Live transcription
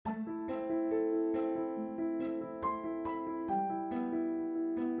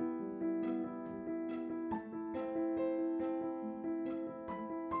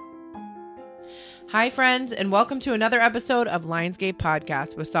Hi, friends, and welcome to another episode of Lionsgate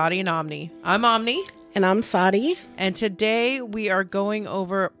Podcast with Sadi and Omni. I'm Omni. And I'm Sadi. And today we are going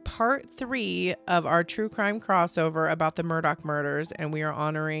over part 3 of our true crime crossover about the Murdaugh murders, and we are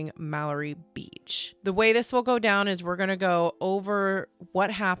honoring Mallory Beach. The way this will go down is we're going to go over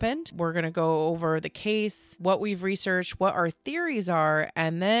what happened. We're going to go over the case, what we've researched, what our theories are,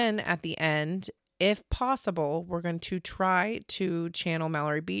 and then at the end, if possible, we're going to try to channel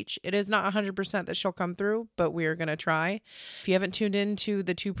Mallory Beach. It is not 100% that she'll come through, but we are going to try. If you haven't tuned into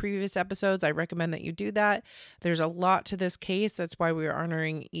the 2 previous episodes, I recommend that you do that. There's a lot to this case. That's why we are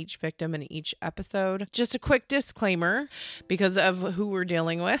honoring each victim in each episode. Just a quick disclaimer because of who we're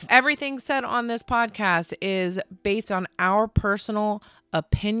dealing with. Everything said on this podcast is based on our personal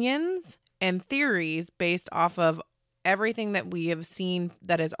opinions and theories based off of everything that we have seen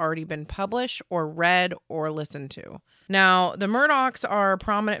that has already been published or read or listened to. Now, the Murdaughs are a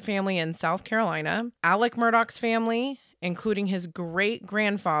prominent family in South Carolina. Alec Murdaugh's family, including his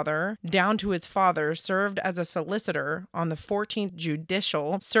great-grandfather down to his father, served as a solicitor on the 14th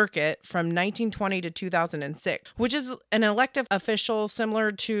Judicial Circuit from 1920 to 2006, which is an elected official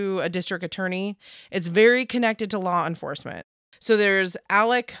similar to a district attorney. It's very connected to law enforcement. So there's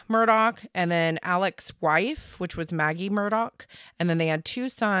Alec Murdaugh and then Alec's wife, which was Maggie Murdaugh. And then they had 2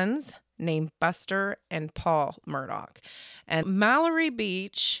 sons named Buster and Paul Murdaugh. And Mallory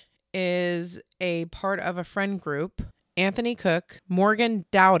Beach is a part of a friend group: Anthony Cook, Morgan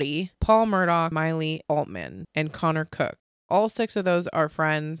Dowdy, Paul Murdaugh, Miley Altman, and Connor Cook. All 6 of those are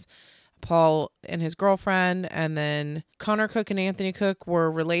friends. Paul and his girlfriend, and then Connor Cook and Anthony Cook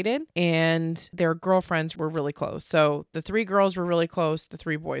were related, and their girlfriends were really close. So the 3 girls were really close. The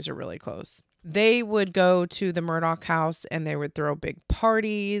 3 boys are really close. They would go to the Murdaugh house and they would throw big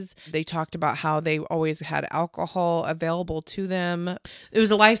parties. They talked about how they always had alcohol available to them. It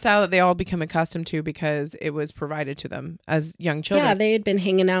was a lifestyle that they all become accustomed to because it was provided to them as young children. Yeah, they had been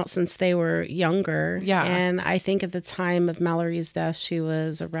hanging out since they were younger. Yeah. And I think at the time of Mallory's death, she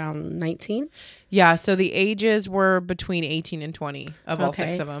was around 19. Yeah, so the ages were between 18 and 20 of all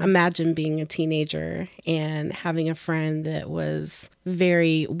 6 of them. Imagine being a teenager and having a friend that was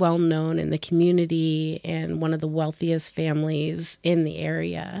very well known in the community and one of the wealthiest families in the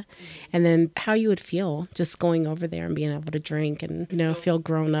area. And then how you would feel just going over there and being able to drink and, feel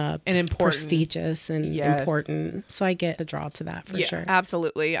grown up and important, prestigious and important. So I get the draw to that for sure.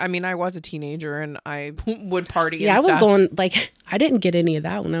 Absolutely. I mean, I was a teenager and I would party. Yeah, and I was stuff. going I didn't get any of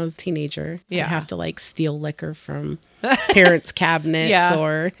that when I was a teenager. Yeah. I'd have to steal liquor from parents' cabinets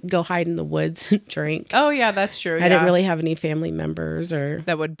or go hide in the woods and drink. Oh, yeah, that's true. I didn't really have any family members or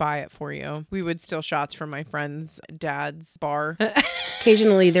that would buy it for you. We would steal shots from my friend's dad's bar.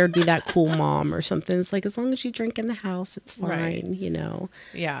 Occasionally there'd be that cool mom or something. It's like, as long as you drink in the house, it's fine, right.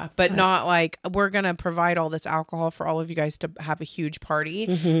 Yeah, but not like, we're going to provide all this alcohol for all of you guys to have a huge party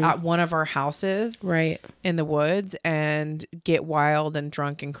at one of our houses in the woods and get wild and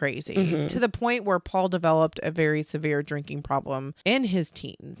drunk and crazy to the point where Paul developed a very severe drinking problem in his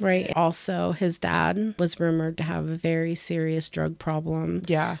teens. Right. Also, his dad was rumored to have a very serious drug problem.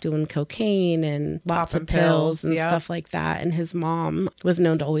 Yeah. Doing cocaine and lots of pills and stuff like that. And his mom was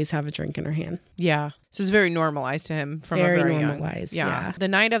known to always have a drink in her hand. Yeah. So it's very normalized to him from very a very normalized, young. Yeah. The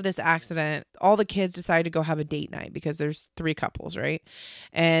night of this accident, all the kids decided to go have a date night because there's 3 couples, right?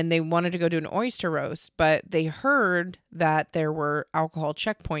 And they wanted to go do an oyster roast, but they heard that there were alcohol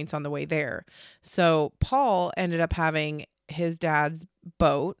checkpoints on the way there. So Paul ended up having his dad's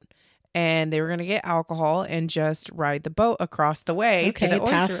boat, and they were going to get alcohol and just ride the boat across the way to the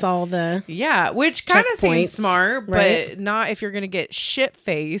oyster. Pass all the which kind of seems smart, right? But not if you're going to get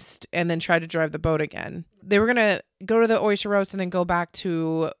shit-faced and then try to drive the boat again. They were going to go to the oyster roast and then go back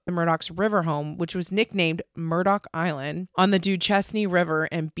to the Murdaugh's river home, which was nicknamed Murdaugh Island, on the Duchesne River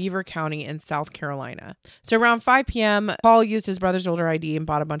in Beaver County in South Carolina. So around 5 p.m., Paul used his brother's older ID and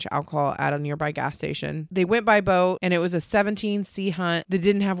bought a bunch of alcohol at a nearby gas station. They went by boat, and it was a 17 Sea Hunt that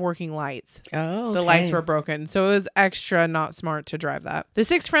didn't have working lights. Oh, okay. The lights were broken, so it was extra not smart to drive that. The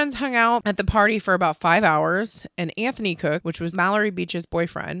 6 friends hung out at the party for about 5 hours, and Anthony Cook, which was Mallory Beach's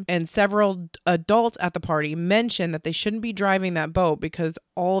boyfriend, and several adults at the party mentioned that they shouldn't be driving that boat because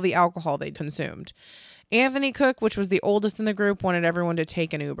all the alcohol they consumed. Anthony Cook, which was the oldest in the group, wanted everyone to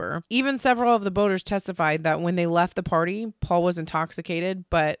take an Uber. Even several of the boaters testified that when they left the party, Paul was intoxicated,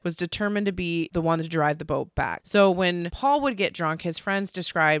 but was determined to be the one to drive the boat back. So when Paul would get drunk, his friends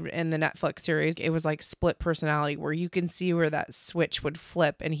described in the Netflix series, it was like split personality, where you can see where that switch would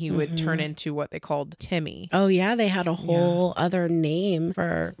flip and he would turn into what they called Timmy. Oh, yeah. They had a whole other name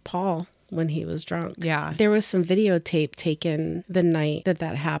for Paul. when he was drunk. Yeah. There was some videotape taken the night that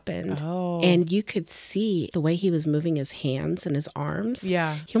happened. Oh. And you could see the way he was moving his hands and his arms.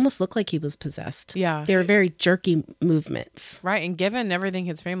 Yeah. He almost looked like he was possessed. Yeah. They were very jerky movements. Right. And given everything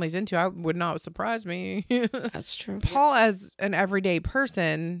his family's into, I would not surprise me. That's true. Paul, as an everyday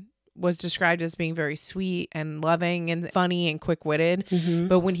person, was described as being very sweet and loving and funny and quick-witted. Mm-hmm.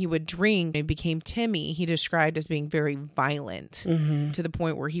 But when he would drink and became Timmy, he described as being very violent Mm-hmm. to the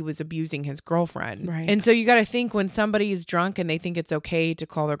point where he was abusing his girlfriend. Right. And so you got to think, when somebody's drunk and they think it's okay to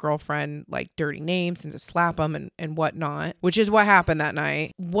call their girlfriend like dirty names and to slap them and whatnot, which is what happened that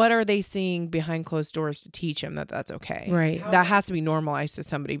night, what are they seeing behind closed doors to teach him that that's okay? Right. That has to be normalized to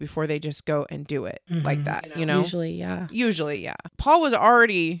somebody before they just go and do it like that, you know? Usually, yeah. Usually, yeah. Paul was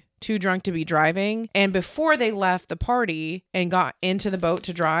already too drunk to be driving. And before they left the party and got into the boat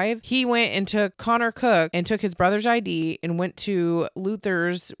to drive, he went and took Connor Cook and took his brother's ID and went to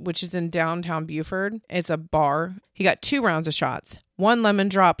Luther's, which is in downtown Buford. It's a bar. He got 2 rounds of shots. 1 lemon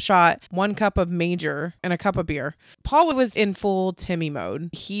drop shot, 1 cup of major, and a cup of beer. Paul was in full Timmy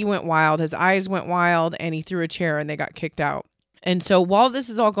mode. He went wild. His eyes went wild, and he threw a chair and they got kicked out. And so while this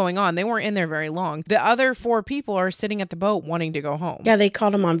is all going on, they weren't in there very long. The other 4 people are sitting at the boat wanting to go home. Yeah, they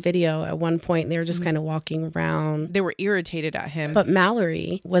caught him on video at one point. And they were just kind of walking around. They were irritated at him. But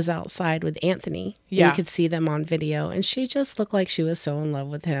Mallory was outside with Anthony. Yeah. You could see them on video. And she just looked like she was so in love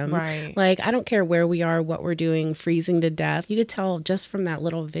with him. Right. Like, I don't care where we are, what we're doing, freezing to death. You could tell just from that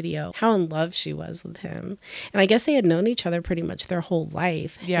little video how in love she was with him. And I guess they had known each other pretty much their whole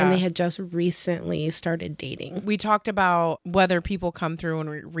life. Yeah. And they had just recently started dating. We talked about whether people come through when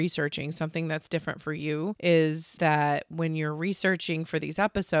we're researching. Something that's different for you is that when you're researching for these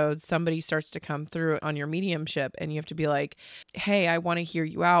episodes, somebody starts to come through on your mediumship and you have to be like, hey, I want to hear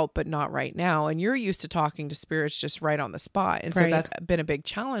you out, but not right now. And you're used to talking to spirits just right on the spot. And so Right. that's been a big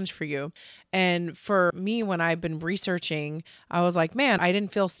challenge for you. And for me, when I've been researching, I was like, man, I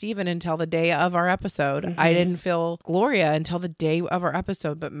didn't feel Steven until the day of our episode. Mm-hmm. I didn't feel Gloria until the day of our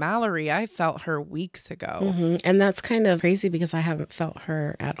episode. But Mallory, I felt her weeks ago. Mm-hmm. And that's kind of crazy because I haven't felt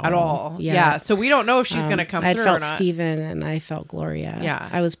her at all. At all. Yeah. So we don't know if she's going to come I through or felt not. Steven and I felt Gloria. Yeah.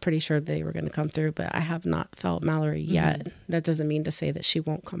 I was pretty sure they were going to come through, but I have not felt Mallory yet. That doesn't mean to say that she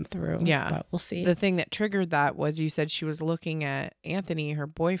won't come through. Yeah. But we'll see. The thing that triggered that was you said she was looking at Anthony, her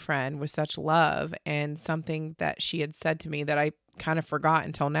boyfriend, with such love. And something that she had said to me that I kind of forgot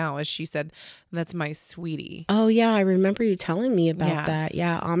until now is she said, that's my sweetie. Oh, yeah. I remember you telling me about Yeah. that.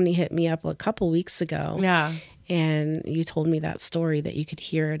 Yeah. Omni hit me up a couple weeks ago. Yeah. And you told me that story that you could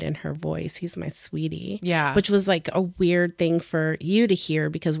hear it in her voice. He's my sweetie. Yeah. Which was like a weird thing for you to hear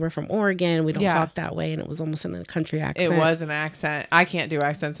because we're from Oregon. We don't Yeah. talk that way. And it was almost in a country accent. It was an accent. I can't do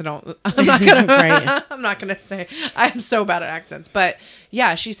accents. I'm not gonna. Right. I'm not gonna say. I'm so bad at accents. But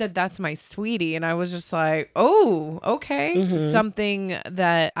yeah, she said that's my sweetie, and I was just like, oh, okay. Something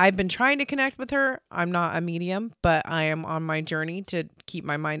that I've been trying to connect with her. I'm not a medium, but I am on my journey to keep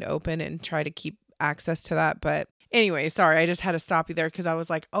my mind open and try to keep access to that. But anyway, sorry, I just had to stop you there because I was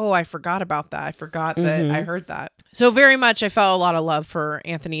like, oh, I forgot about that. I forgot that I heard that. So very much I felt a lot of love for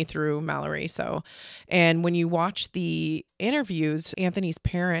Anthony through Mallory. So, and when you watch the interviews, Anthony's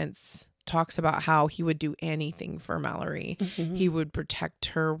parents talks about how he would do anything for Mallory. He would protect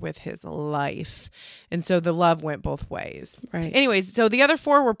her with his life. And so the love went both ways. Right. Anyways, so the other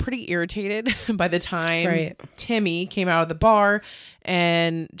 4 were pretty irritated by the time Right. Timmy came out of the bar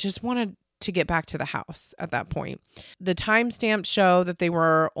and just wanted to get back to the house at that point. The timestamps show that they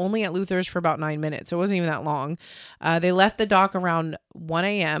were only at Luther's for about 9 minutes. So it wasn't even that long. They left the dock around 1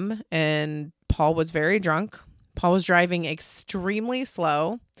 a.m. and Paul was very drunk. Paul was driving extremely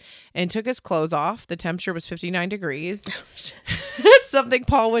slow and took his clothes off. The temperature was 59 degrees. It's something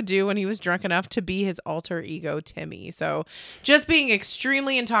Paul would do when he was drunk enough to be his alter ego, Timmy. So just being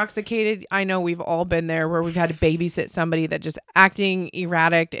extremely intoxicated. I know we've all been there where we've had to babysit somebody that just acting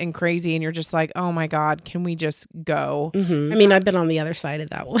erratic and crazy. And you're just like, oh my God, can we just go? I mean, I've been on the other side of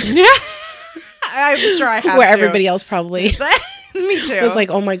that one. I'm sure I have Where too. everybody else probably Me too. was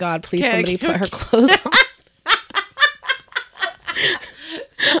like, oh my God, please Can I somebody get- put her clothes on.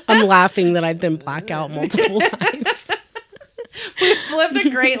 I'm laughing that I've been blackout multiple times. We've lived a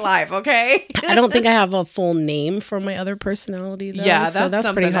great life, okay? I don't think I have a full name for my other personality, though. Yeah, so that's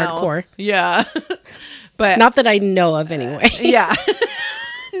pretty something else. hardcore. Yeah. But Not that I know of anyway. yeah.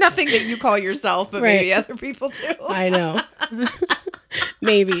 Nothing that you call yourself, but Right. maybe other people do. I know.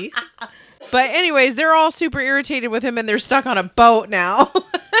 Maybe. But anyways, they're all super irritated with him and they're stuck on a boat now.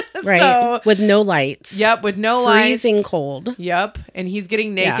 Right. So, with no lights. Yep, with no freezing lights. cold. Yep, and he's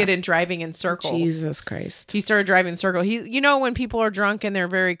getting naked and driving in circles. Jesus Christ. He started driving in circles. When people are drunk and they're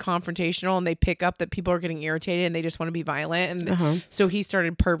very confrontational and they pick up that people are getting irritated and they just want to be violent. And so he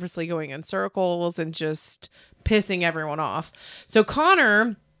started purposely going in circles and just pissing everyone off. So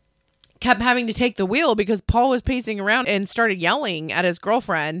Connor kept having to take the wheel because Paul was pacing around and started yelling at his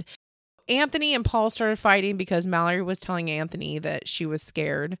girlfriend. Anthony and Paul started fighting because Mallory was telling Anthony that she was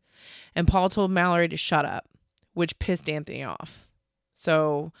scared. And Paul told Mallory to shut up, which pissed Anthony off.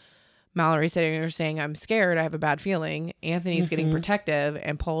 So Mallory's sitting there saying, I'm scared. I have a bad feeling. Anthony's getting protective.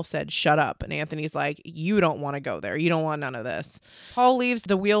 And Paul said, shut up. And Anthony's like, you don't want to go there. You don't want none of this. Paul leaves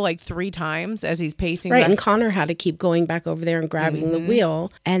the wheel like 3 times as he's pacing. Right. And Connor had to keep going back over there and grabbing the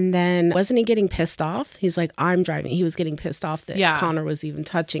wheel. And then wasn't he getting pissed off? He's like, I'm driving. He was getting pissed off that Connor was even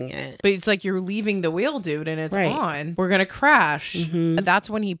touching it. But it's like, you're leaving the wheel, dude, and it's on. We're going to crash. That's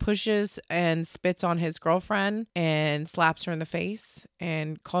when he pushes and spits on his girlfriend and slaps her in the face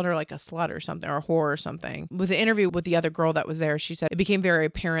and called her like a slut or something, or a whore or something. With the interview with the other girl that was there, she said it became very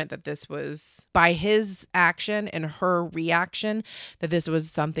apparent that this was, by his action and her reaction, that this was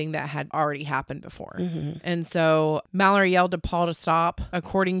something that had already happened before. And so Mallory yelled to Paul to stop.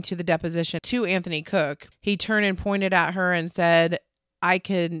 According to the deposition to Anthony Cook, he turned and pointed at her and said, I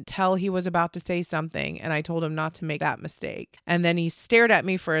could tell he was about to say something, and I told him not to make that mistake. And then he stared at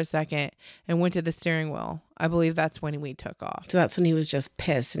me for a second and went to the steering wheel. I believe that's when we took off. So that's when he was just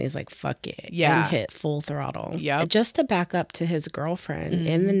pissed and he's like, fuck it. Yeah. And hit full throttle. Yep. Just to back up to his girlfriend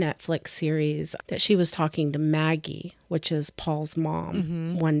in the Netflix series, that she was talking to Maggie, which is Paul's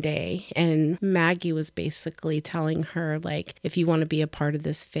mom, one day. And Maggie was basically telling her, like, if you want to be a part of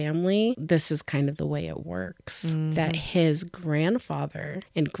this family, this is kind of the way it works. That his grandfather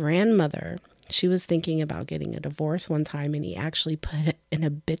and grandmother, she was thinking about getting a divorce one time, and he actually put an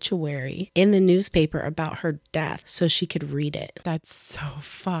obituary in the newspaper about her death so she could read it. That's so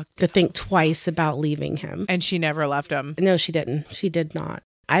fucked. To think twice about leaving him. And she never left him. No, she didn't. She did not.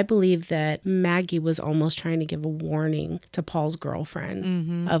 I believe that Maggie was almost trying to give a warning to Paul's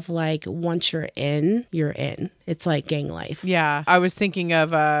girlfriend of like, once you're in, you're in. It's like gang life. Yeah. I was thinking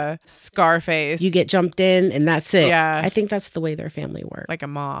of Scarface. You get jumped in and that's it. Yeah. I think that's the way their family works. Like a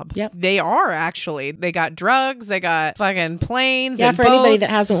mob. Yep. They are actually. They got drugs. They got fucking planes. Yeah, and for boats. anybody that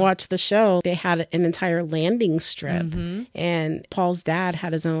hasn't watched the show, they had an entire landing strip and Paul's dad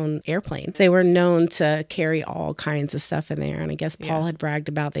had his own airplane. They were known to carry all kinds of stuff in there. And I guess Paul had bragged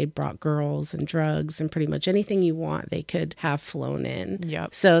about they brought girls and drugs and pretty much anything you want they could have flown in.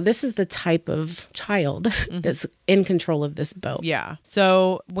 Yep. So this is the type of child that's in control of this boat. Yeah.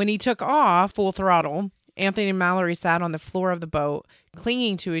 So when he took off full throttle, Anthony and Mallory sat on the floor of the boat,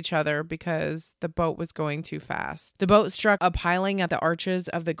 clinging to each other because the boat was going too fast. The boat struck a piling at the arches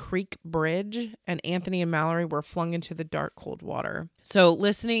of the creek bridge, and Anthony and Mallory were flung into the dark, cold water. So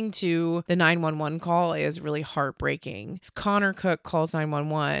listening to the 911 call is really heartbreaking. Connor Cook calls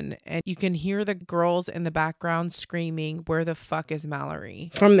 911, and you can hear the girls in the background screaming, "Where the fuck is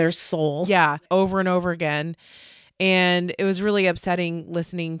Mallory?" From their soul. Yeah, over and over again. And it was really upsetting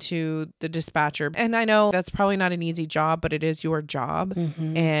listening to the dispatcher. And I know that's probably not an easy job, but it is your job.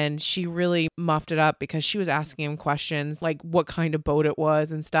 And she really muffed it up because she was asking him questions like what kind of boat it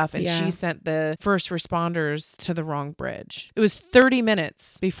was and stuff. And she sent the first responders to the wrong bridge. It was 30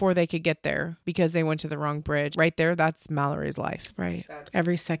 minutes before they could get there because they went to the wrong bridge. Right there, that's Mallory's life. Right.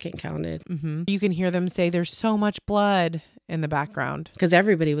 Every second counted. You can hear them say, "There's so much blood," in the background. Because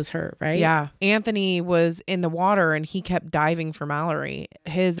everybody was hurt, right? Yeah. Anthony was in the water and he kept diving for Mallory.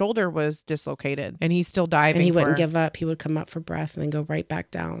 His shoulder was dislocated and he's still diving. And he wouldn't give up. He would come up for breath and then go right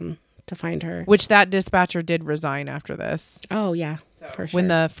back down to find her. Which that dispatcher did resign after this. Oh, yeah. For sure. When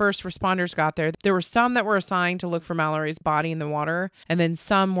the first responders got there, there were some that were assigned to look for Mallory's body in the water, and then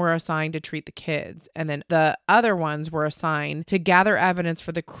some were assigned to treat the kids. And then the other ones were assigned to gather evidence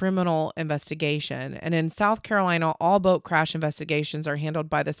for the criminal investigation. And in South Carolina, all boat crash investigations are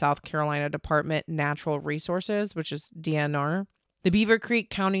handled by the South Carolina Department Natural Resources, which is DNR. The Beaver Creek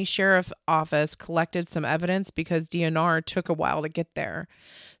County Sheriff's Office collected some evidence because DNR took a while to get there.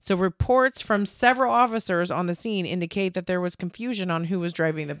 So reports from several officers on the scene indicate that there was confusion on who was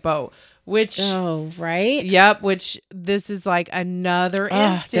driving the boat, which... Oh, right? Yep, which this is like another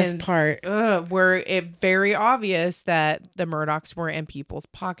instance this part. where it very obvious that the Murdochs were in people's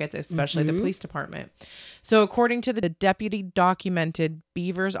pockets, especially the police department. So according to the deputy documented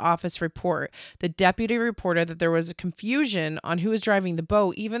Beaver's office report, the deputy reported that there was a confusion on who was driving the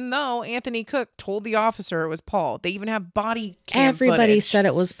boat, even though Anthony Cook told the officer it was Paul. They even have body cam Everybody footage. said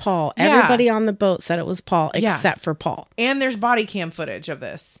it was Paul. Yeah. Everybody on the boat said it was Paul, except for Paul. And there's body cam footage of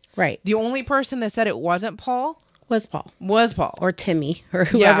this. Right. The only person that said it wasn't Paul was Paul. Or Timmy or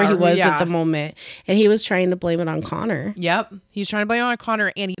whoever he was at the moment. And he was trying to blame it on Connor. Yep. He's trying to blame it on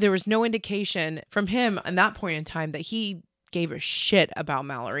Connor. And there was no indication from him at that point in time that he gave a shit about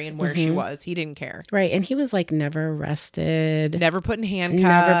Mallory and where she was. He didn't care. Right. And he was like never arrested. Never put in handcuffs.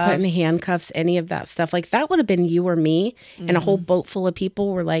 Never put in handcuffs, any of that stuff. Like that would have been you or me. And a whole boat full of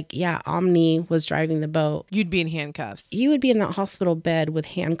people were like, yeah, Omni was driving the boat. You'd be in handcuffs. You would be in that hospital bed with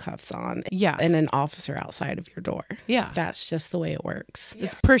handcuffs on. Yeah. And an officer outside of your door. Yeah. That's just the way it works.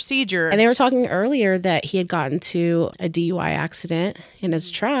 It's procedure. And they were talking earlier that he had gotten to a DUI accident in his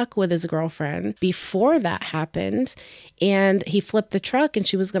truck with his girlfriend before that happened. And he flipped the truck and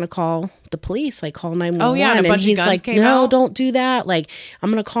she was going to call the police, like call 911. Oh, yeah. And a bunch he's of guns like, came no, out. don't do that. Like,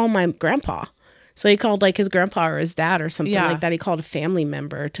 I'm going to call my grandpa. So he called like his grandpa or his dad or something like that. He called a family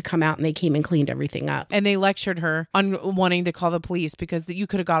member to come out and they came and cleaned everything up. And they lectured her on wanting to call the police because you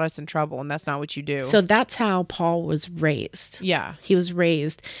could have got us in trouble and that's not what you do. So that's how Paul was raised. Yeah. He was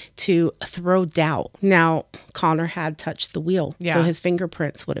raised to throw doubt. Now, Connor had touched the wheel. Yeah. So his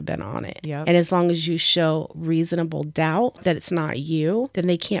fingerprints would have been on it. Yep. And as long as you show reasonable doubt that it's not you, then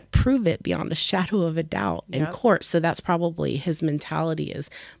they can't prove it beyond a shadow of a doubt in court. So that's probably his mentality is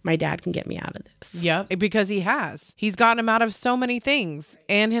my dad can get me out of this. Yep. Because he's gotten him out of so many things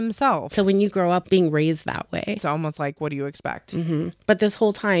and himself. So when you grow up being raised that way, it's almost like, what do you expect? But this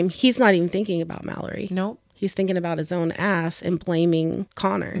whole time, he's not even thinking about Mallory. Nope. He's thinking about his own ass and blaming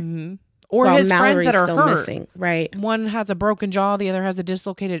Connor. Or while his Mallory's friends that are still hurt. missing. Right. One has a broken jaw, the other has a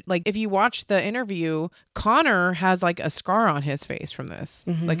dislocated. Like if you watch the interview, Connor has like a scar on his face from this,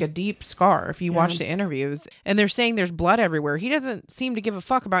 like a deep scar. If you watch the interviews, and they're saying there's blood everywhere. He doesn't seem to give a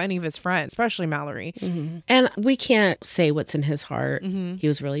fuck about any of his friends, especially Mallory. And we can't say what's in his heart. He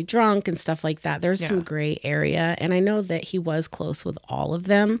was really drunk and stuff like that. There's some gray area. And I know that he was close with all of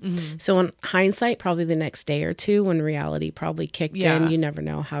them. So in hindsight, probably the next day or two when reality probably kicked in, you never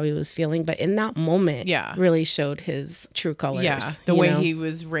know how he was feeling. But in that moment, really showed his true colors. Yeah, the way he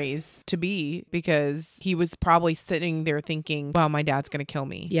was raised to be, because he was probably sitting there thinking, wow, my dad's going to kill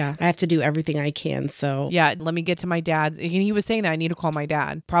me. Yeah, I have to do everything I can. So yeah, let me get to my dad. And he was saying that I need to call my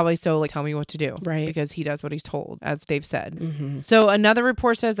dad. Probably so like tell me what to do. Right. Because he does what he's told, as they've said. So another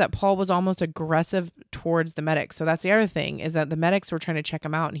report says that Paul was almost aggressive towards the medics. So that's the other thing, is that the medics were trying to check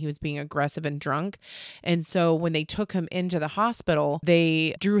him out and he was being aggressive and drunk. And so when they took him into the hospital,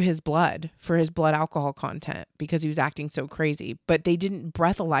 they drew his blood for his blood alcohol content because he was acting so crazy, but they didn't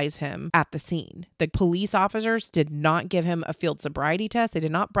breathalyze him at the scene. The police officers did not give him a field sobriety test. They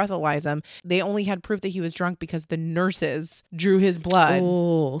did not breathalyze him. They only had proof that he was drunk because the nurses drew his blood.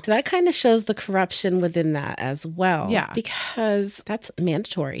 Oh, so that kind of shows the corruption within that as well. Yeah. Because that's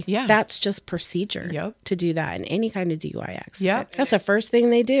mandatory. Yeah. That's just procedure to do that in any kind of DUI accident. Yep. That's the first thing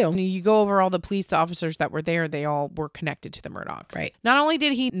they do. You go over all the police officers that were there, they all were connected to the Murdochs. Right. Not only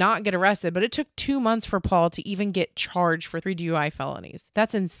did he not get arrested, but it took 2 months for Paul to even get charged for 3 DUI felonies.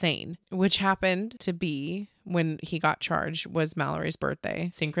 That's insane. Which happened to be when he got charged was Mallory's birthday.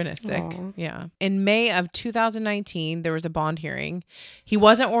 Synchronistic. Aww. Yeah. In May of 2019, there was a bond hearing. He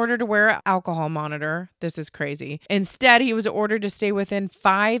wasn't ordered to wear an alcohol monitor. This is crazy. Instead, he was ordered to stay within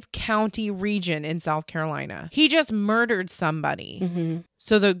 5-county region in South Carolina. He just murdered somebody.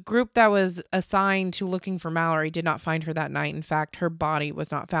 So the group that was assigned to looking for Mallory did not find her that night. In fact, her body was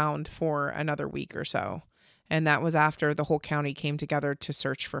not found for another week or so. And that was after the whole county came together to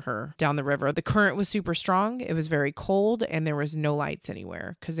search for her down the river. The current was super strong. It was very cold and there was no lights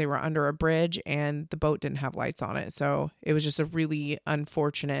anywhere because they were under a bridge and the boat didn't have lights on it. So it was just a really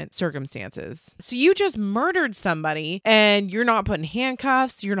unfortunate circumstances. So you just murdered somebody and you're not put in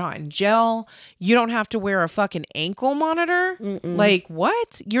handcuffs. You're not in jail. You don't have to wear a fucking ankle monitor. Like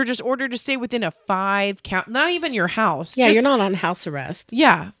what? You're just ordered to stay within a 5 count, not even your house. Yeah, just, you're not on house arrest.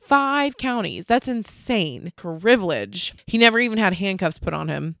 Yeah, 5 counties. That's insane. Privilege. He never even had handcuffs put on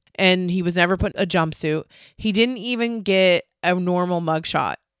him and he was never put in a jumpsuit. He didn't even get a normal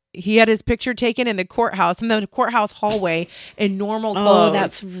mugshot. He had his picture taken in the courthouse, in the courthouse hallway in normal clothes. Oh,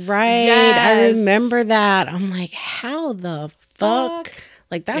 that's right. Yes. I remember that. I'm like, how the fuck?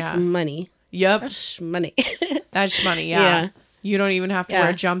 Like, that's money. Yep. That's money. That's money. Yeah. You don't even have to wear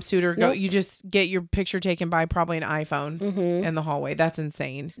a jumpsuit or go. Nope. You just get your picture taken by probably an iPhone in the hallway. That's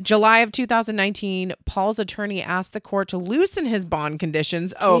insane. July of 2019, Paul's attorney asked the court to loosen his bond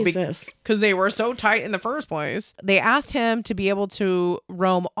conditions. Jesus. Because they were so tight in the first place. They asked him to be able to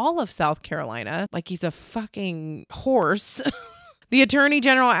roam all of South Carolina like he's a fucking horse. The attorney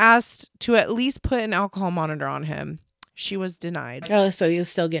general asked to at least put an alcohol monitor on him. She was denied. Oh, so he was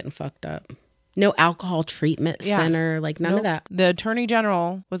still getting fucked up. No alcohol treatment center, like none of that. The attorney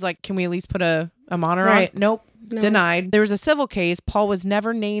general was like, can we at least put a monitor on? Nope. No. Denied. There was a civil case. Paul was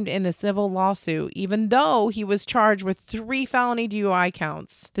never named in the civil lawsuit, even though he was charged with 3 felony DUI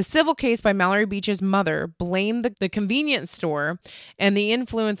counts. The civil case by Mallory Beach's mother blamed the convenience store and the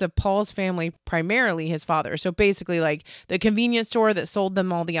influence of Paul's family, primarily his father. So basically like the convenience store that sold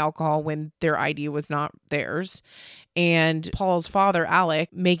them all the alcohol when their ID was not theirs. And Paul's father,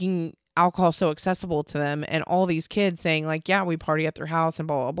 Alec, making alcohol so accessible to them, and all these kids saying like, yeah, we party at their house and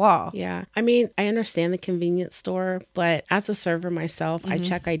blah, blah, blah. Yeah. I mean, I understand the convenience store, but as a server myself, I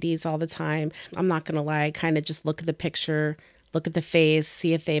check IDs all the time. I'm not going to lie, I kind of just look at the picture, look at the face,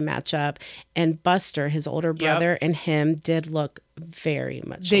 see if they match up. And Buster, his older brother, and him did look very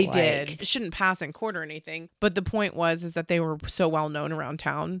much They alike. did. It shouldn't pass in court or anything. But the point is that they were so well known around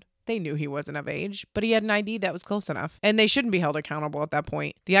town. They knew he wasn't of age, but he had an ID that was close enough. And they shouldn't be held accountable at that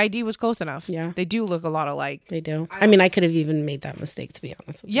point. The ID was close enough. Yeah. They do look a lot alike. They do. I mean, I could have even made that mistake, to be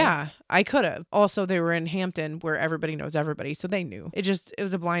honest with you. Yeah, I could have. Also, they were in Hampton where everybody knows everybody. So they knew. It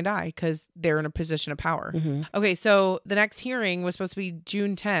was a blind eye because they're in a position of power. Okay, so the next hearing was supposed to be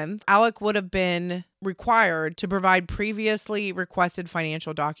June 10th. Alec would have been required to provide previously requested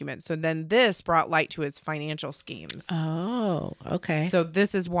financial documents. So then this brought light to his financial schemes. Oh, okay. So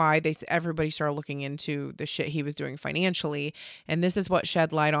this is why everybody started looking into the shit he was doing financially. And this is what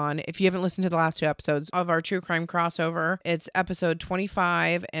shed light on. If you haven't listened to the last 2 episodes of our true crime crossover, it's episode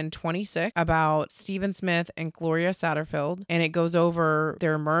 25 and 26 about Stephen Smith and Gloria Satterfield. And it goes over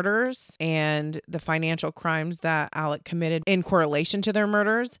their murders and the financial crimes that Alec committed in correlation to their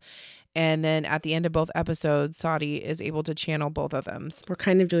murders. And then at the end of both episodes, Saudi is able to channel both of them. We're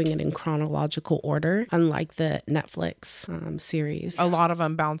kind of doing it in chronological order, unlike the Netflix series. A lot of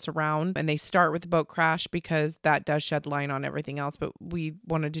them bounce around and they start with the boat crash because that does shed light on everything else. But we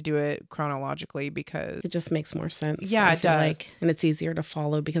wanted to do it chronologically because it just makes more sense. Yeah, it does. And it's easier to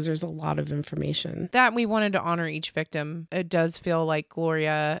follow because there's a lot of information. That we wanted to honor each victim. It does feel like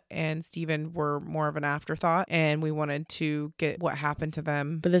Gloria and Stephen were more of an afterthought, and we wanted to get what happened to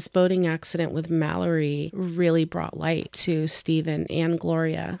them. But this boating accident with Mallory really brought light to Stephen and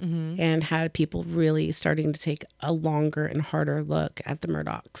Gloria and had people really starting to take a longer and harder look at the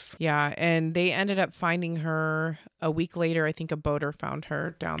Murdaughs. Yeah, and they ended up finding her a week later. I think a boater found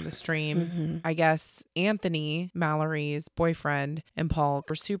her down the stream. I guess Anthony, Mallory's boyfriend, and Paul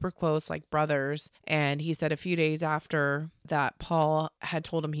were super close, like brothers. And he said a few days after that, Paul had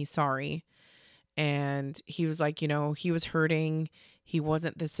told him he's sorry. And he was like, he was hurting. He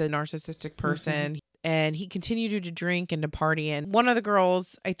wasn't this narcissistic person. And he continued to drink and to party. And one of the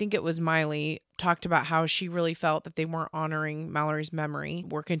girls, I think it was Miley, talked about how she really felt that they weren't honoring Mallory's memory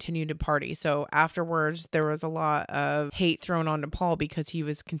or continued to party. So afterwards, there was a lot of hate thrown onto Paul because he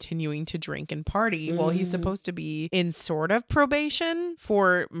was continuing to drink and party. Well, he's supposed to be in sort of probation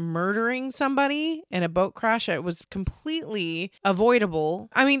for murdering somebody in a boat crash. It was completely avoidable.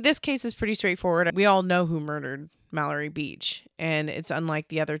 I mean, this case is pretty straightforward. We all know who murdered Mallory Beach, and it's unlike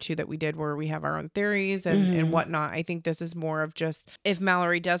the other 2 that we did where we have our own theories and whatnot. I think this is more of just, if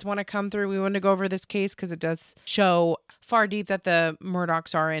Mallory does want to come through, we want to go over this case because it does show far deep that the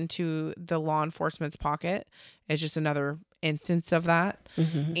Murdaughs are into the law enforcement's pocket. It's just another instance of that.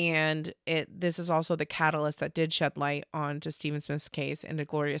 And this is also the catalyst that did shed light onto Stephen Smith's case and to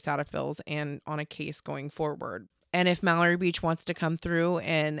Gloria Satterfield's and on a case going forward. And if Mallory Beach wants to come through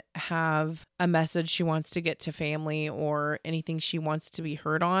and have a message she wants to get to family or anything she wants to be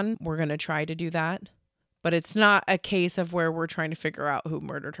heard on, we're going to try to do that. But it's not a case of where we're trying to figure out who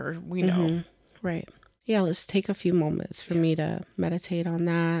murdered her. We know. Right. Yeah, let's take a few moments for me to meditate on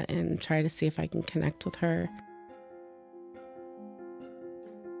that and try to see if I can connect with her.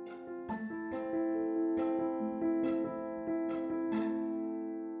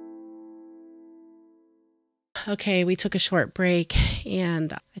 Okay, we took a short break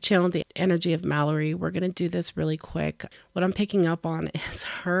and I channeled the energy of Mallory. We're going to do this really quick. What I'm picking up on is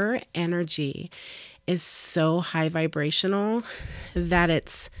her energy is so high vibrational that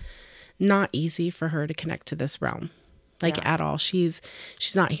it's not easy for her to connect to this realm. At all. She's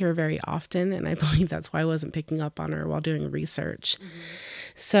not here very often, and I believe that's why I wasn't picking up on her while doing research.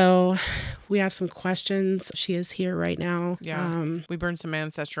 So we have some questions. She is here right now. Yeah. We burned some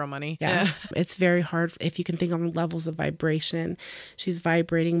ancestral money. Yeah. It's very hard. If you can think on levels of vibration, she's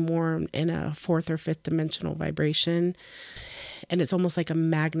vibrating more in a fourth or fifth dimensional vibration. And it's almost like a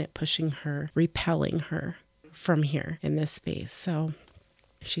magnet pushing her, repelling her from here in this space. So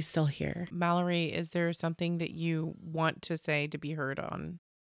she's still here. Mallory, is there something that you want to say to be heard on?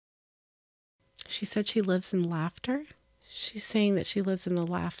 She said she lives in laughter. She's saying that she lives in the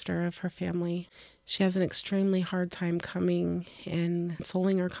laughter of her family. She has an extremely hard time coming and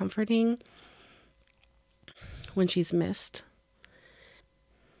consoling or comforting when she's missed.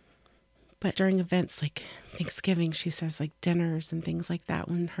 But during events like Thanksgiving, she says, like dinners and things like that,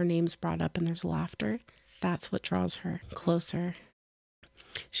 when her name's brought up and there's laughter, that's what draws her closer.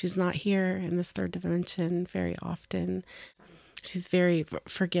 She's not here in this third dimension very often. She's very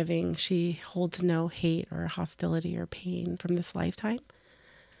forgiving. She holds no hate or hostility or pain from this lifetime.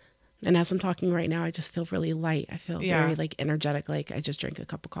 And as I'm talking right now, I just feel really light. I feel very like energetic, like I just drank a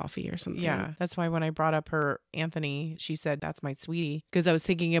cup of coffee or something. Yeah, that's why when I brought up her Anthony, she said, that's my sweetie. Because I was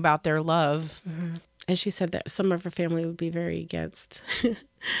thinking about their love. Mm-hmm. And she said that some of her family would be very against,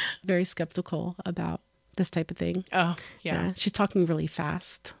 very skeptical about this type of thing. Oh, yeah. She's talking really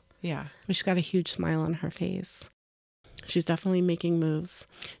fast. Yeah. But she's got a huge smile on her face. She's definitely making moves.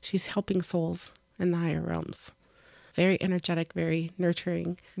 She's helping souls in the higher realms. Very energetic, very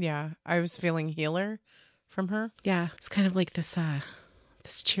nurturing. Yeah. I was feeling healer from her. Yeah. It's kind of like this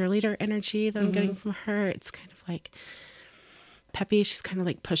this cheerleader energy that I'm getting from her. It's kind of like peppy. She's kind of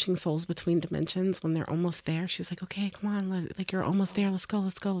like pushing souls between dimensions when they're almost there. She's like, okay, come on. Like you're almost there. Let's go,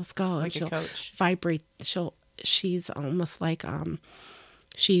 let's go, let's go. Like and a coach. Vibrate. She's almost like,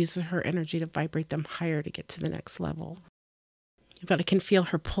 she uses her energy to vibrate them higher to get to the next level. But I can feel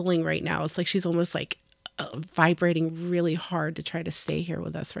her pulling right now. It's like she's almost like vibrating really hard to try to stay here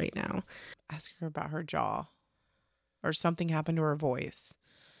with us right now. Ask her about her jaw or something happened to her voice.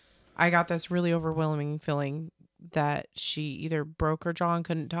 I got this really overwhelming feeling that she either broke her jaw and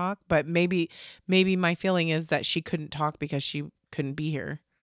couldn't talk, but maybe my feeling is that she couldn't talk because she couldn't be here.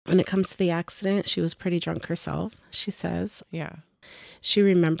 When it comes to the accident, she was pretty drunk herself, she says. Yeah. She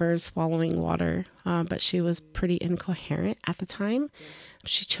remembers swallowing water, but she was pretty incoherent at the time.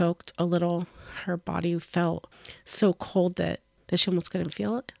 She choked a little. Her body felt so cold that she almost couldn't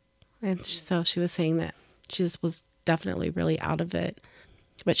feel it. And so she was saying that she just was definitely really out of it.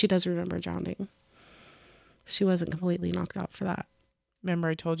 But she does remember drowning. She wasn't completely knocked out for that. Remember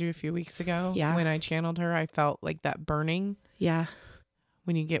I told you a few weeks ago? Yeah. When I channeled her, I felt like that burning. Yeah.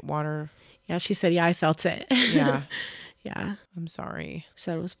 When you get water. Yeah, she said, yeah, I felt it. Yeah. Yeah. I'm sorry. She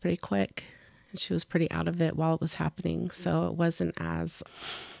said it was pretty quick. And she was pretty out of it while it was happening. So it wasn't as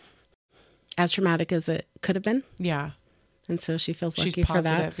traumatic as it could have been. Yeah. And so she feels She's lucky for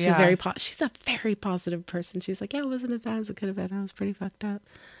that. Yeah. She's a very positive person. She's like, yeah, it wasn't as bad as it could have been. I was pretty fucked up.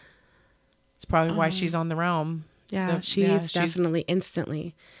 It's probably why she's on the realm. Yeah, she's definitely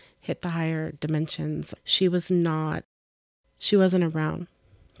instantly hit the higher dimensions. She wasn't around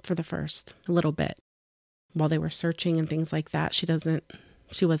for the first little bit while they were searching and things like that.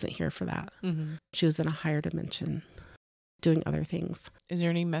 She wasn't here for that. Mm-hmm. She was in a higher dimension doing other things. Is there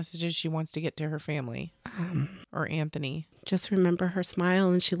any messages she wants to get to her family or Anthony? Just remember her smile,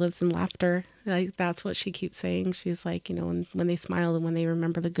 and she lives in laughter. Like that's what she keeps saying. She's like, when they smile and when they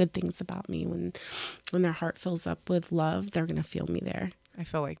remember the good things about me, when their heart fills up with love, they're going to feel me there. I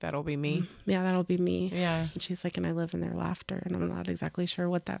feel like that'll be me. Yeah, that'll be me. Yeah. And she's like, and I live in their laughter, and I'm not exactly sure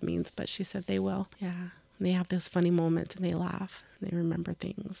what that means, but she said they will. Yeah. And they have those funny moments and they laugh and they remember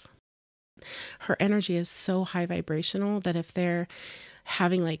things. Her energy is so high vibrational that if they're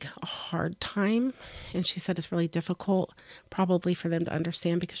having like a hard time, and she said it's really difficult probably for them to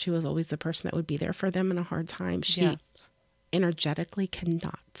understand because she was always the person that would be there for them in a hard time. She energetically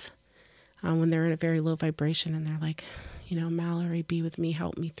cannot. When they're in a very low vibration and they're like, Mallory, be with me,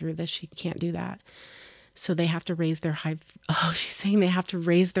 help me through this. She can't do that. So they have to raise their she's saying they have to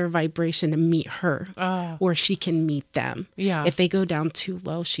raise their vibration to meet her or she can meet them. Yeah. If they go down too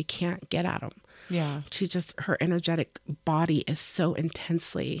low, she can't get at them. Yeah. Her energetic body is so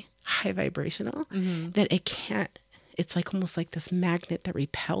intensely high vibrational that it's like almost like this magnet that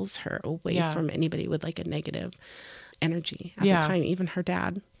repels her away from anybody with like a negative energy at the time. Even her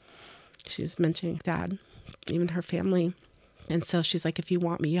dad, she's mentioning dad, even her family. And so she's like, if you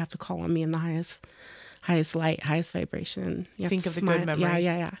want me, you have to call on me in the highest light, highest vibration. You think of the good memories.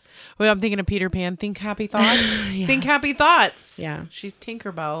 Yeah. Well, I'm thinking of Peter Pan. Think happy thoughts. Think happy thoughts. Yeah. She's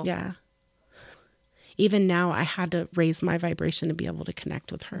Tinkerbell. Yeah. even now I had to raise my vibration to be able to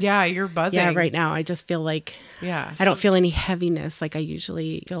connect with her. Yeah, you're buzzing. Yeah, right now I just feel like I don't feel any heaviness like I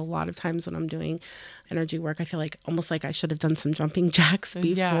usually feel a lot of times when I'm doing energy work. I feel like almost like I should have done some jumping jacks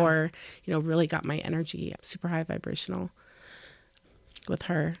before, really got my energy super high vibrational with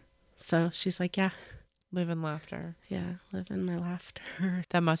her. So she's like, yeah. Live in laughter. Yeah, live in my laughter.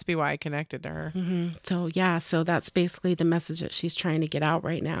 That must be why I connected to her. Mm-hmm. So that's basically the message that she's trying to get out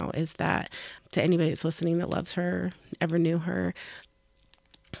right now, is that to anybody that's listening that loves her, ever knew her,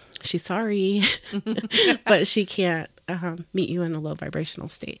 she's sorry, but she can't meet you in a low vibrational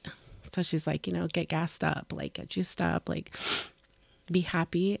state. So she's like, get gassed up, like get juiced up, like be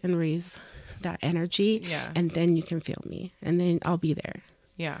happy and raise that energy. Yeah. And then you can feel me, and then I'll be there.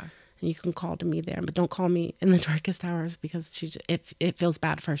 Yeah. And you can call to me there, but don't call me in the darkest hours, because it feels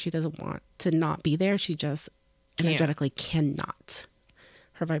bad for her. She doesn't want to not be there. She just energetically cannot.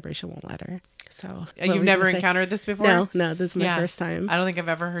 Her vibration won't let her. So you've never encountered this before? No, this is my first time. I don't think I've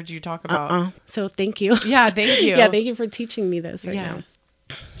ever heard you talk about. So thank you. Yeah, thank you. Yeah, thank you for teaching me this right now.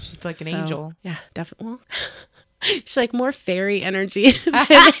 She's like an angel. Yeah, definitely. She's like more fairy energy than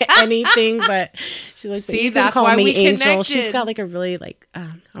anything, but she's like, see, that's why we angel. Connected. She's got like a really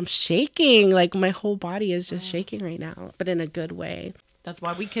I'm shaking, like my whole body is just shaking right now, but in a good way. That's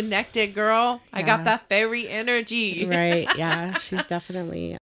why we connected, girl. Yeah. I got that fairy energy. Right? Yeah, she's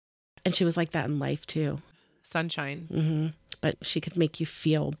definitely, and she was like that in life too. Sunshine. Mm-hmm. But she could make you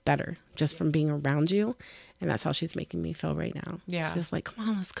feel better just from being around you, and that's how she's making me feel right now. Yeah, she's like, come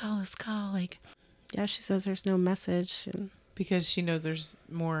on, let's go. Like. Yeah, she says there's no message, and because she knows there's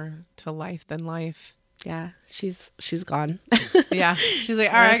more to life than life. Yeah, she's gone. Yeah, she's like,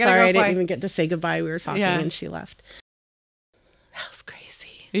 all right, I gotta sorry, go fly. I didn't even get to say goodbye. We were talking, and she left. That was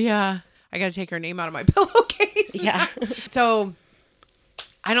crazy. Yeah, I gotta take her name out of my pillowcase. Yeah. So,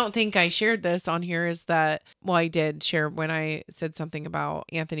 I don't think I shared this on here. Is that, well, I did share when I said something about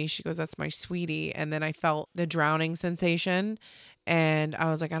Anthony. She goes, "That's my sweetie," and then I felt the drowning sensation. And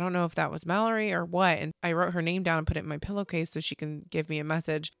I was like, I don't know if that was Mallory or what. And I wrote her name down and put it in my pillowcase so she can give me a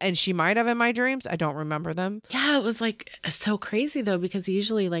message. And she might have in my dreams. I don't remember them. Yeah, it was like so crazy though, because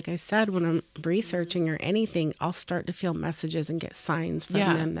usually, like I said, when I'm researching or anything, I'll start to feel messages and get signs from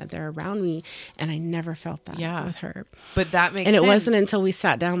them that they're around me. And I never felt that with her. But that makes sense. And it wasn't until we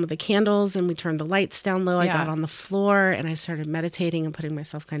sat down with the candles and we turned the lights down low, I got on the floor and I started meditating and putting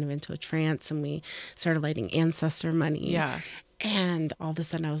myself kind of into a trance, and we started lighting ancestor money. Yeah. And all of a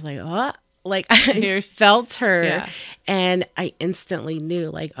sudden I was like, oh, like I felt her and I instantly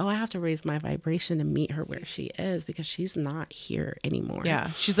knew like, oh, I have to raise my vibration to meet her where she is, because she's not here anymore. Yeah.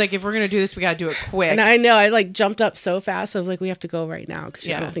 She's like, if we're going to do this, we got to do it quick. And I know I like jumped up so fast. I was like, we have to go right now, because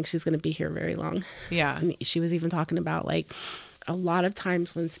I don't think she's going to be here very long. Yeah. And she was even talking about like, a lot of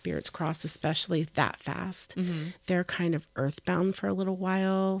times when spirits cross, especially that fast, they're kind of earthbound for a little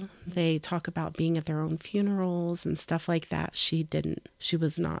while. They talk about being at their own funerals and stuff like that. She didn't. She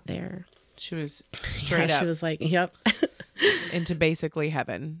was not there. She was straight up. She was like, yep. Into basically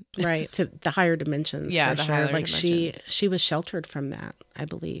heaven. Right. To the higher dimensions. Yeah, for sure. Like she was sheltered from that, I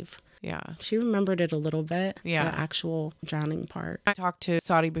believe. Yeah. She remembered it a little bit. Yeah. The actual drowning part. I talked to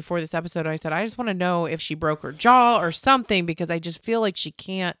Saudi before this episode. I said, I just want to know if she broke her jaw or something, because I just feel like she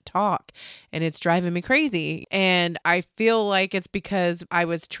can't talk and it's driving me crazy. And I feel like it's because I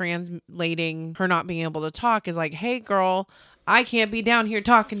was translating her not being able to talk as like, hey, girl, I can't be down here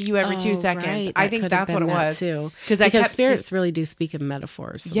talking to you every 2 seconds. Right. I think that's what it was. Too. Because spirits really do speak in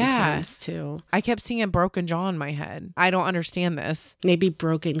metaphors sometimes too. I kept seeing a broken jaw in my head. I don't understand this. Maybe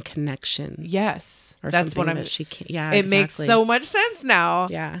broken connection. Yes. Or that's what I'm. That she can't, yeah, it makes so much sense now.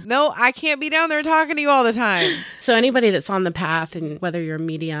 Yeah. No, I can't be down there talking to you all the time. So anybody that's on the path, and whether you're a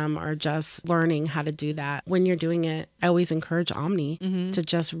medium or just learning how to do that, when you're doing it, I always encourage Omni to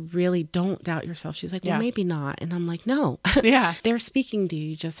just really don't doubt yourself. She's like, well, maybe not. And I'm like, no. Yeah. They're speaking to you.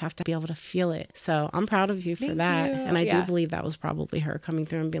 You just have to be able to feel it. So I'm proud of you for that. And I do believe that was probably her coming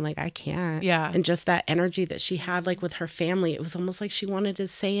through and being like, I can't. Yeah. And just that energy that she had like with her family, it was almost like she wanted to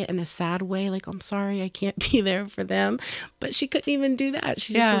say it in a sad way. Like, I'm sorry, I can't be there for them. But she couldn't even do that.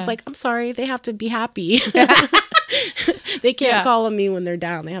 She just was like, I'm sorry, they have to be happy. They can't call on me when they're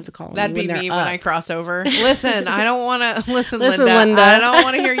down. They have to call on That'd me when they're be me up. when I cross over. Listen, I don't want to listen, Linda. I don't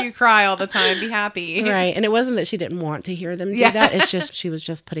want to hear you cry all the time. Be happy. Right. And it wasn't that she didn't want to hear them do that. It's just she was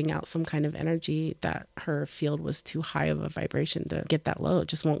just putting out some kind of energy that her field was too high of a vibration to get that low. It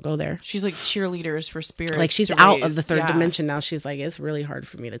just won't go there. She's like cheerleaders for spirits. Like she's out of the third dimension now. She's like, it's really hard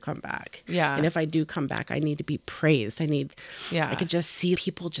for me to come back. Yeah. And if I do come back, I need to be praised. I could just see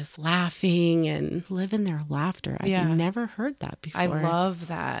people just laughing and live in their laughter. Yeah. I've never heard that before. I love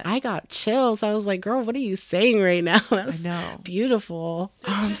that. I got chills. I was like, girl, what are you saying right now? That's I know. beautiful. Oh,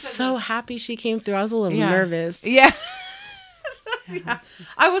 I'm so happy she came through. I was a little nervous. Yeah. Yeah.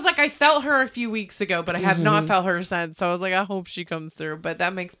 I was like, I felt her a few weeks ago, but I have not felt her since. So I was like, I hope she comes through. But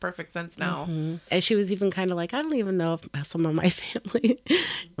that makes perfect sense now. And she was even kind of like, I don't even know if some of my family.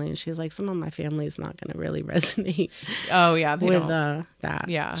 And she's like, some of my family is not going to really resonate. Oh, yeah. With that.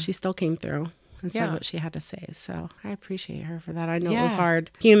 Yeah. She still came through and said what she had to say. So I appreciate her for that. I know Yeah. it was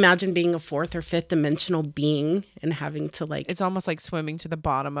hard. Can you imagine being a fourth or fifth dimensional being and having to like... It's almost like swimming to the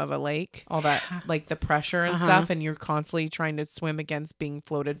bottom of a lake. All that, like the pressure and stuff. And you're constantly trying to swim against being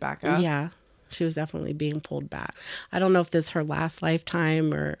floated back up. Yeah. She was definitely being pulled back. I don't know if this is her last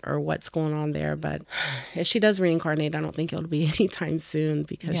lifetime or what's going on there, but if she does reincarnate, I don't think it'll be anytime soon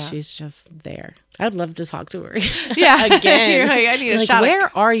because she's just there. I'd love to talk to her. Yeah. Again. Like, I need a like, shot.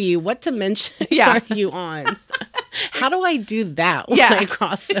 Where are you? What dimension are you on? How do I do that when I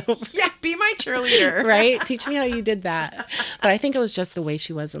cross over? Yeah, be my cheerleader. Right? Teach me how you did that. But I think it was just the way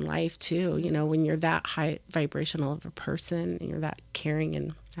she was in life too. You know, when you're that high vibrational of a person and you're that caring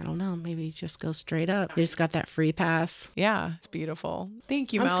and I don't know, maybe you just go straight up. You just got that free pass. Yeah, it's beautiful.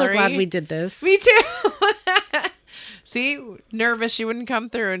 Thank you, I'm Mallory. so glad we did this. Me too. See, nervous she wouldn't come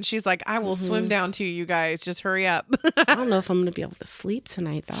through. And she's like, I will swim down to you guys. Just hurry up. I don't know if I'm going to be able to sleep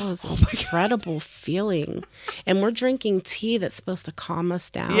tonight. That was an incredible feeling. And we're drinking tea that's supposed to calm us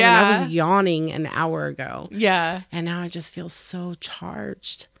down. Yeah. And I was yawning an hour ago. Yeah. And now I just feel so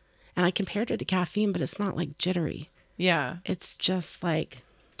charged. And I compared it to caffeine, but it's not like jittery. Yeah. It's just like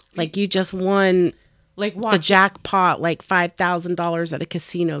you just won like the jackpot, like $5,000 at a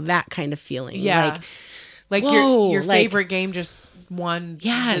casino, that kind of feeling. Yeah. Like your favorite game just won.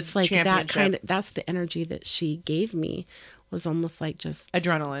 Yeah, it's like that kind of. that's the energy that she gave me was almost like just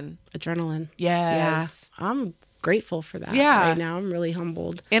adrenaline. Yes. Yeah. I'm grateful for that. Yeah. Right now, I'm really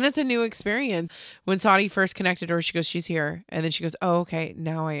humbled. And it's a new experience. When Saudi first connected her, she goes, she's here. And then she goes, oh, okay,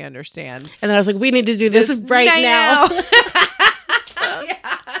 now I understand. And then I was like, we need to do this right now.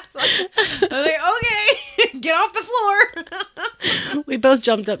 I was like, okay, get off the floor. We both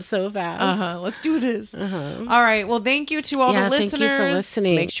jumped up so fast. Let's do this. All right. Well, thank you to all the listeners. Thank you for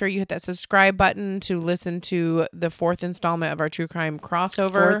listening. Make sure you hit that subscribe button to listen to the 4th installment of our true crime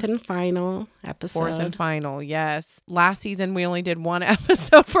crossover. 4th and final episode. 4th and final, yes. Last season, we only did 1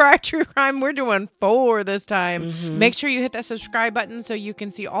 episode for our true crime. We're doing 4 this time. Make sure you hit that subscribe button so you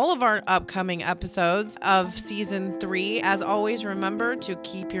can see all of our upcoming episodes of season 3. As always, remember to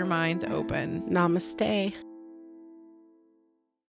keep your minds open. Namaste.